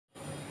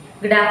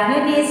Good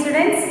afternoon, dear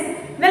students.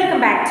 Welcome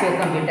back to your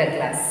computer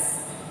class.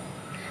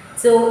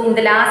 So, in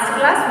the last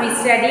class, we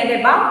studied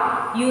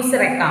about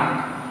user account.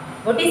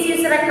 What is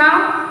user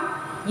account?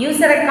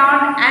 User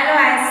account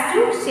allows us to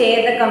share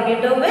the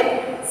computer with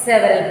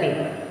several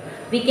people.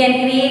 We can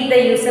create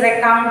the user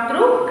account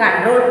through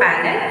control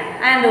panel,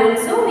 and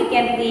also we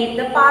can create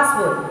the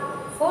password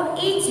for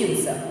each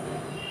user.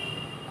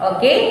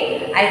 Okay,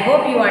 I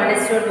hope you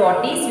understood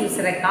what is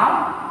user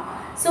account.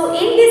 So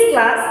in this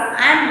class,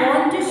 I am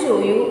going to show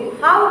you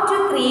how to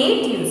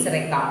create user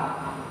account.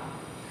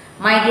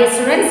 My dear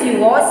students, you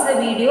watch the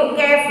video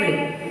carefully.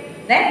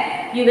 Then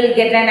you will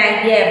get an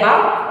idea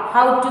about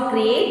how to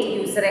create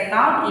user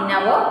account in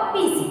our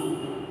PC.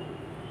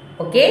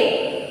 Okay?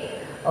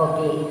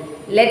 Okay,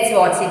 let's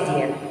watch it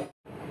here.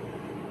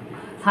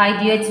 Hi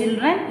dear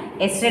children,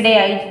 yesterday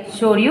I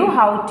showed you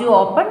how to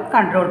open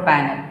control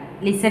panel.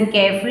 Listen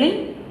carefully.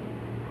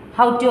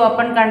 How to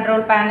open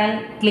control panel?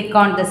 Click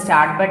on the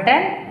start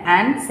button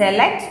and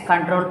select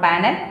control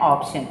panel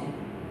option.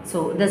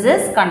 So this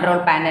is control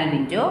panel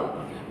window.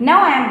 Now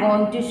I am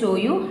going to show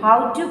you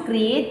how to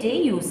create a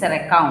user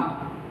account.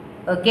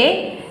 Okay,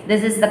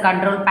 this is the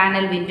control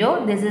panel window.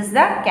 This is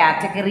the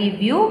category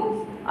view,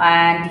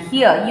 and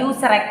here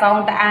user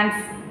account and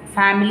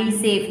family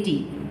safety.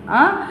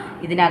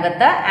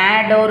 ഇതിനകത്ത്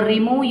add or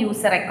remove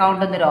user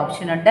account എന്നൊരു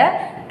option ഉണ്ട്.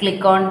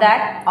 Click on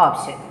that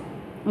option.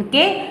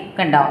 Okay,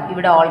 കണ്ടോ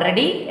ഇവിടെ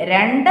already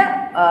രണ്ട്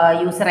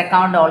user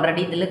account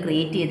already ഇതിൽ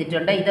create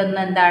ചെയ്തിട്ടുണ്ട്.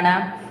 ഇതൊന്നും എന്താണ്,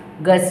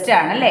 ഗസ്റ്റ്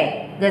ആണ് അല്ലേ.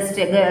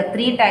 Guest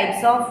 3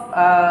 types of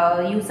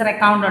user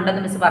account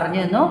ഉണ്ടെന്ന് മിസ് പറഞ്ഞു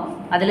തന്നു.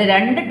 അതിൽ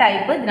 2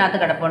 ടൈപ്പ് ഇതിനകത്ത്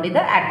കിടപ്പുണ്ട്.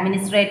 ഇത്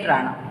അഡ്മിനിസ്ട്രേറ്റർ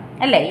ആണ്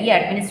അല്ലേ. ഈ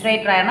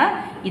അഡ്മിനിസ്ട്രേറ്റർ ആണ്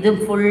ഇത്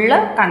ഫുള്ള്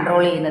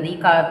കൺട്രോൾ ചെയ്യുന്നത്. ഈ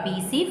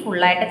PC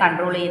ഫുള്ളായിട്ട്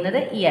കൺട്രോൾ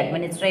ചെയ്യുന്നത് ഈ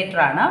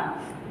അഡ്മിനിസ്ട്രേറ്റർ ആണ്.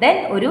 ദെൻ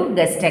ഒരു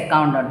ഗസ്റ്റ്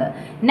അക്കൗണ്ട് ഉണ്ട്.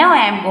 Now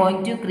I am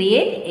going to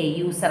create A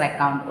user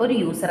account. ഒരു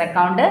യൂസർ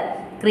അക്കൗണ്ട്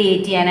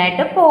ക്രിയേറ്റ്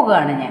ചെയ്യാനായിട്ട്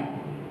പോകുകയാണ് ഞാൻ.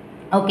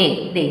 ഓക്കെ,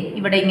 ദേ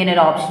ഇവിടെ ഇങ്ങനെ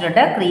ഒരു ഓപ്ഷൻ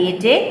ഉണ്ട്,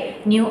 create A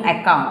new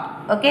account.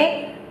 Okay,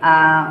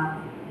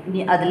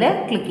 അതിൽ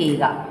ക്ലിക്ക്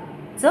ചെയ്യുക.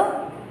 So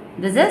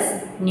this is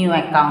new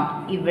account.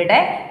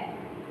 ഇവിടെ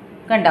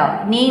കണ്ടോ,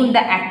 name the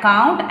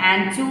account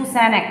and choose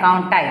an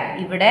account type.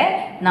 ഇവിടെ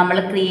നമ്മൾ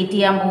ക്രിയേറ്റ്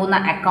ചെയ്യാൻ പോകുന്ന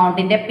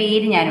അക്കൗണ്ടിൻ്റെ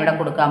പേര് ഞാനിവിടെ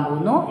കൊടുക്കാൻ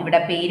പോകുന്നു. ഇവിടെ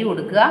പേര്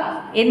കൊടുക്കുക.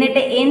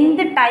 എന്നിട്ട്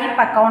എന്ത്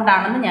ടൈപ്പ് അക്കൗണ്ട്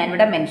ആണെന്ന്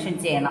ഞാനിവിടെ മെൻഷൻ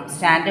ചെയ്യണം.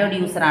 സ്റ്റാൻഡേർഡ്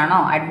യൂസർ ആണോ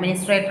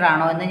അഡ്മിനിസ്ട്രേറ്റർ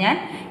ആണോ എന്ന് ഞാൻ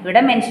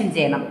ഇവിടെ മെൻഷൻ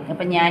ചെയ്യണം.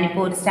 അപ്പം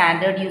ഞാനിപ്പോൾ ഒരു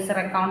സ്റ്റാൻഡേർഡ് യൂസർ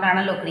അക്കൗണ്ട്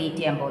ആണല്ലോ ക്രിയേറ്റ്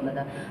ചെയ്യാൻ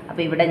പോകുന്നത്.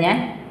 അപ്പോൾ ഇവിടെ ഞാൻ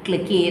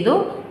ക്ലിക്ക് ചെയ്തു.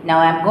 Now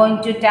I am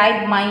going to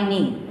type my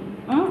name.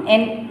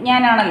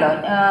 ഞാനാണല്ലോ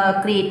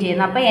create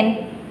ചെയ്യുന്നത്. അപ്പോൾ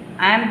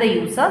I am the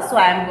user, so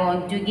I am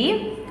going to give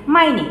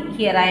my name.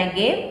 Here I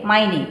gave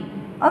my name.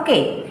 Okay,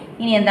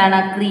 ഇനി എന്താണ്,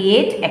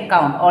 ക്രിയേറ്റ്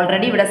അക്കൗണ്ട്.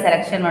 ഓൾറെഡി ഇവിടെ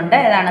selection ഉണ്ട്.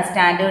 ഏതാണ്,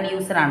 standard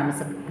user ആണ്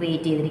miss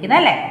create ചെയ്തിരിക്കുന്നത്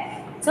അല്ലേ.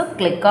 So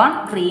click on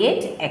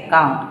create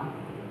account.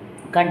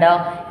 കണ്ടോ,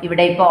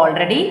 ഇവിടെ ഇപ്പോൾ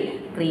ഓൾറെഡി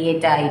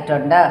ക്രിയേറ്റ്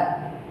ആയിട്ടുണ്ട്.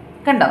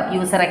 കണ്ടോ,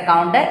 യൂസർ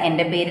അക്കൗണ്ട്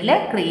എൻ്റെ പേരിൽ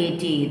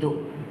ക്രിയേറ്റ് ചെയ്തു.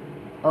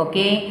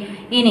 ഓക്കെ,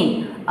 ഇനി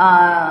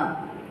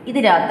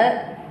ഇതിനകത്ത്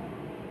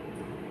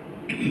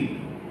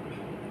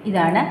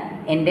ഇതാണ്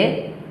എൻ്റെ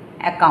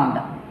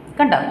അക്കൗണ്ട്.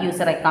 കണ്ടോ,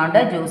 യൂസർ അക്കൗണ്ട്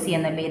ജോസി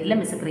എന്ന പേരിൽ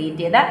മിസ്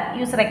ക്രിയേറ്റ് ചെയ്ത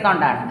യൂസർ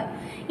അക്കൗണ്ടാണിത്.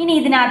 ഇനി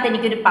ഇതിനകത്ത്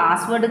എനിക്കൊരു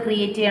പാസ്വേഡ്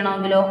ക്രിയേറ്റ്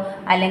ചെയ്യണമെങ്കിലോ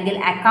അല്ലെങ്കിൽ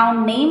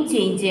അക്കൗണ്ട് നെയിം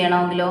ചേഞ്ച്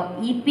ചെയ്യണമെങ്കിലോ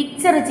ഈ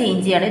പിക്ചർ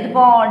ചേഞ്ച് ചെയ്യണം.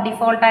 ഇതിപ്പോൾ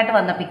ഡിഫോൾട്ടായിട്ട്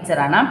വന്ന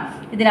പിക്ചറാണ്.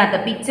 ഇതിനകത്ത്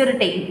picture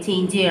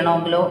change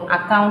ചെയ്യണമെങ്കിലോ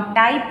account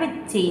type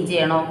change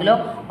ചെയ്യണമെങ്കിലോ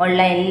ഉള്ള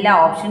എല്ലാ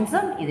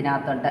ഓപ്ഷൻസും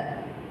ഇതിനകത്തുണ്ട്.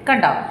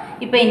 കണ്ടോ,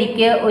 ഇപ്പോൾ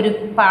എനിക്ക് ഒരു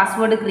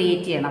പാസ്വേഡ്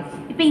ക്രിയേറ്റ് ചെയ്യണം.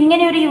 ഇപ്പോൾ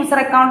ഇങ്ങനെ ഒരു യൂസർ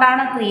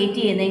അക്കൗണ്ടാണ് ക്രിയേറ്റ്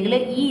ചെയ്യുന്നതെങ്കിൽ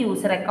ഈ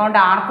യൂസർ അക്കൗണ്ട്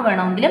ആർക്ക്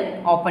വേണമെങ്കിലും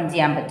ഓപ്പൺ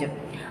ചെയ്യാൻ പറ്റും.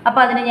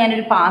 അപ്പോൾ അതിന്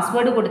ഞാനൊരു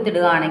പാസ്വേഡ്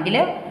കൊടുത്തിടുകയാണെങ്കിൽ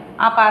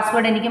ആ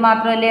പാസ്വേഡ് എനിക്ക്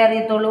മാത്രമല്ലേ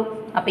അറിയത്തുള്ളൂ.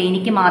 അപ്പോൾ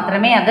എനിക്ക്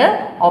മാത്രമേ അത്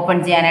ഓപ്പൺ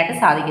ചെയ്യാനായിട്ട്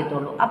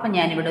സാധിക്കത്തുള്ളൂ. അപ്പം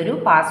ഞാനിവിടെ ഒരു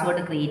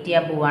പാസ്വേഡ് ക്രിയേറ്റ്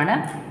ചെയ്യാൻ പോവുകയാണ്.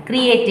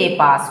 Create A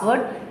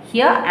password.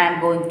 Here I am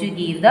going to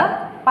give the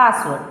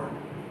password.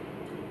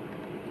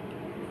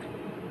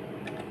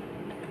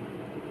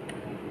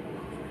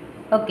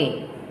 Okay,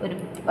 ഒരു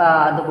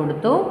അത്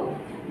കൊടുത്തു.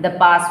 The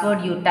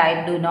password U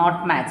type do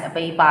not match.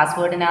 അപ്പോൾ ഈ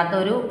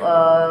പാസ്വേഡിനകത്തൊരു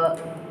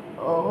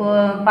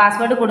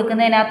പാസ്വേഡ്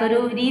കൊടുക്കുന്നതിനകത്തൊരു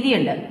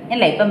രീതിയുണ്ട്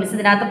അല്ലേ. ഇപ്പം മിസ്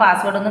ഇതിനകത്ത്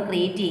പാസ്വേഡ് ഒന്നും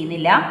ക്രിയേറ്റ്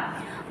ചെയ്യുന്നില്ല.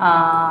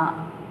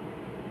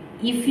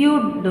 ഇഫ് യു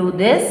ഡു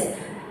ദിസ്,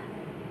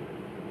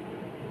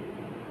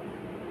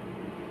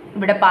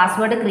 ഇവിടെ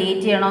പാസ്വേഡ്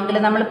ക്രിയേറ്റ് ചെയ്യണമെങ്കിൽ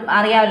നമ്മൾ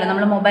അറിയാമല്ലോ,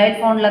 നമ്മൾ മൊബൈൽ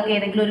ഫോണിലൊക്കെ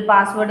ഏതെങ്കിലും ഒരു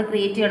പാസ്വേഡ്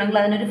ക്രിയേറ്റ് ചെയ്യണമെങ്കിൽ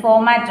അതിനൊരു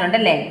ഫോമാറ്റ്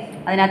ഉണ്ടല്ലേ.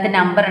 അതിനകത്ത്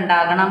നമ്പർ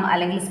ഉണ്ടാകണം,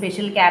 അല്ലെങ്കിൽ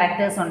സ്പെഷ്യൽ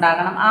ക്യാരക്ടേഴ്സ്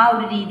ഉണ്ടാകണം. ആ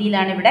ഒരു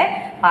രീതിയിലാണ് ഇവിടെ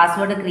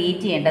പാസ്വേഡ്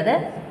ക്രിയേറ്റ് ചെയ്യേണ്ടത്.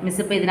 മിസ്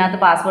ഇപ്പോൾ ഇതിനകത്ത്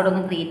പാസ്വേഡ്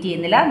ഒന്നും ക്രിയേറ്റ്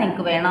ചെയ്യുന്നില്ല.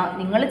 നിങ്ങൾക്ക് വേണോ,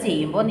 നിങ്ങൾ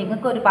ചെയ്യുമ്പോൾ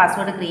നിങ്ങൾക്ക് ഒരു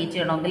പാസ്വേഡ് ക്രിയേറ്റ്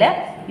ചെയ്യണമെങ്കിൽ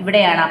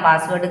ഇവിടെയാണ് ആ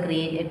പാസ്വേഡ്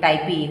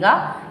ടൈപ്പ് ചെയ്യുക.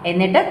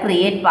 എന്നിട്ട്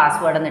ക്രിയേറ്റ്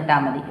പാസ്വേഡ് എന്നിട്ടാൽ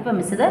മതി. ഇപ്പോൾ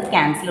മിസ് ഇത്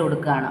ക്യാൻസൽ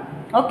കൊടുക്കുകയാണ്.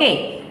 ഓക്കെ,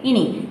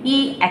 ഇനി ഈ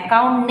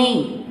അക്കൗണ്ട് നെയിം,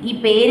 ഈ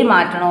പേര്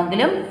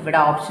മാറ്റണമെങ്കിലും ഇവിടെ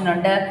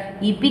ഓപ്ഷനുണ്ട്.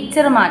 ഈ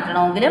പിക്ചർ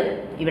മാറ്റണമെങ്കിലും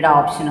ഇവിടെ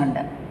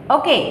ഓപ്ഷനുണ്ട്.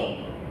 ഓക്കെ,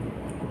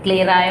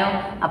 ക്ലിയർ ആയോ?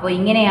 അപ്പോൾ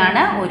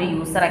ഇങ്ങനെയാണ് ഒരു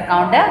യൂസർ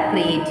അക്കൗണ്ട്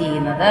ക്രിയേറ്റ്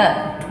ചെയ്യുന്നത്.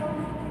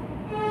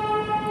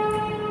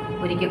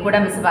 ഒരിക്കൽ കൂടെ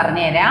മിസ്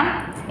പറഞ്ഞു തരാം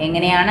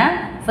എങ്ങനെയാണ്.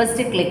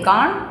 First click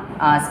on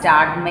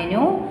start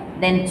menu,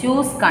 then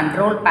choose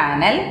control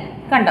panel.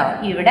 കണ്ടോ,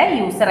 ഇവിടെ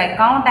user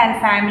account and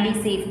family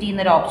safety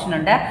എന്നൊരു ഓപ്ഷൻ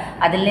ഉണ്ട്.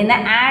 അതിൽ നിന്ന്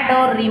add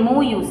or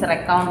remove user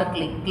account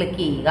click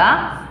ചെയ്യുക.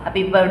 അപ്പോൾ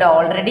ഇപ്പോൾ ഇവിടെ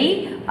ഓൾറെഡി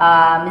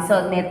മിസ്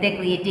നേരത്തെ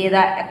ക്രിയേറ്റ് ചെയ്ത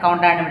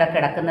അക്കൗണ്ടാണ് ഇവിടെ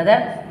കിടക്കുന്നത്.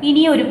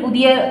 ഇനി ഒരു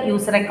പുതിയ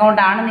യൂസർ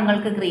അക്കൗണ്ടാണ്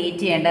നിങ്ങൾക്ക്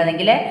create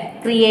ചെയ്യേണ്ടതെങ്കിൽ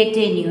create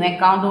A new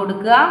account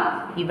കൊടുക്കുക.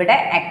 ഇവിടെ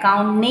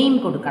അക്കൗണ്ട് നെയിം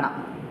കൊടുക്കണം.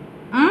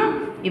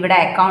 ഇവിടെ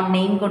അക്കൗണ്ട്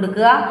നെയിം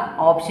കൊടുക്കുക.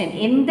 ഓപ്ഷൻ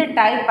എന്ത്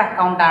ടൈപ്പ്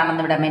അക്കൗണ്ട്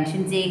ആണെന്ന് ഇവിടെ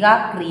മെൻഷൻ ചെയ്യുക.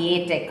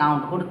 ക്രിയേറ്റ്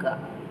അക്കൗണ്ട് കൊടുക്കുക.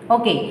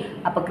 ഓക്കെ,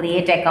 അപ്പോൾ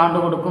ക്രിയേറ്റ് അക്കൗണ്ട്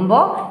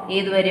കൊടുക്കുമ്പോൾ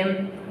ഏത് വരും?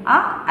 ആ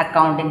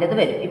അക്കൗണ്ടിൻ്റെത്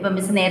വരും. ഇപ്പം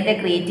മിസ് നേരത്തെ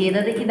ക്രിയേറ്റ്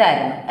ചെയ്തത്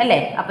ഇതായിരുന്നു അല്ലേ?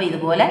 അപ്പോൾ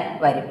ഇതുപോലെ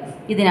വരും.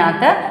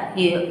 ഇതിനകത്ത്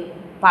ഈ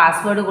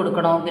password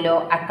കൊടുക്കണമെങ്കിലോ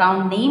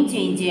account name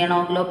change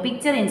ചെയ്യണമെങ്കിലോ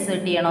picture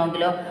insert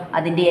ചെയ്യണമെങ്കിലോ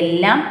അതിൻ്റെ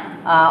എല്ലാം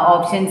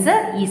ഓപ്ഷൻസ്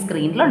ഈ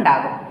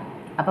സ്ക്രീനിലുണ്ടാകും.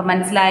 അപ്പോൾ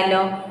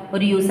മനസ്സിലായല്ലോ,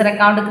 ഒരു യൂസർ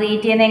അക്കൗണ്ട്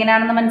ക്രിയേറ്റ് ചെയ്യുന്നത്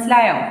എങ്ങനെയാണെന്ന്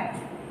മനസ്സിലായോ?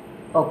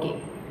 Okay.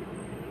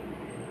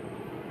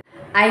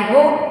 I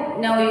hope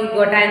now you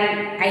got an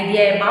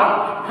idea about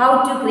how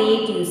to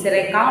create user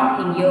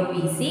account in your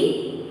PC.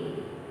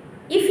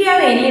 If you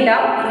have any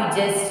doubt, you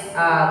just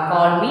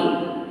call me.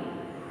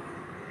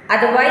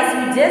 Otherwise,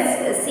 you just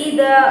see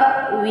the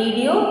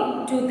video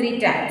 2-3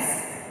 times.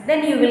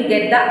 Then you will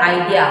get the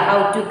idea how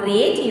to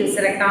create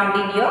user account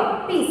in your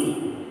PC.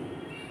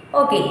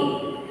 Okay.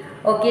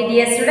 Okay,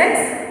 dear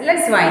students,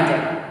 let's wind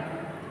up.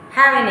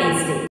 Have a nice day.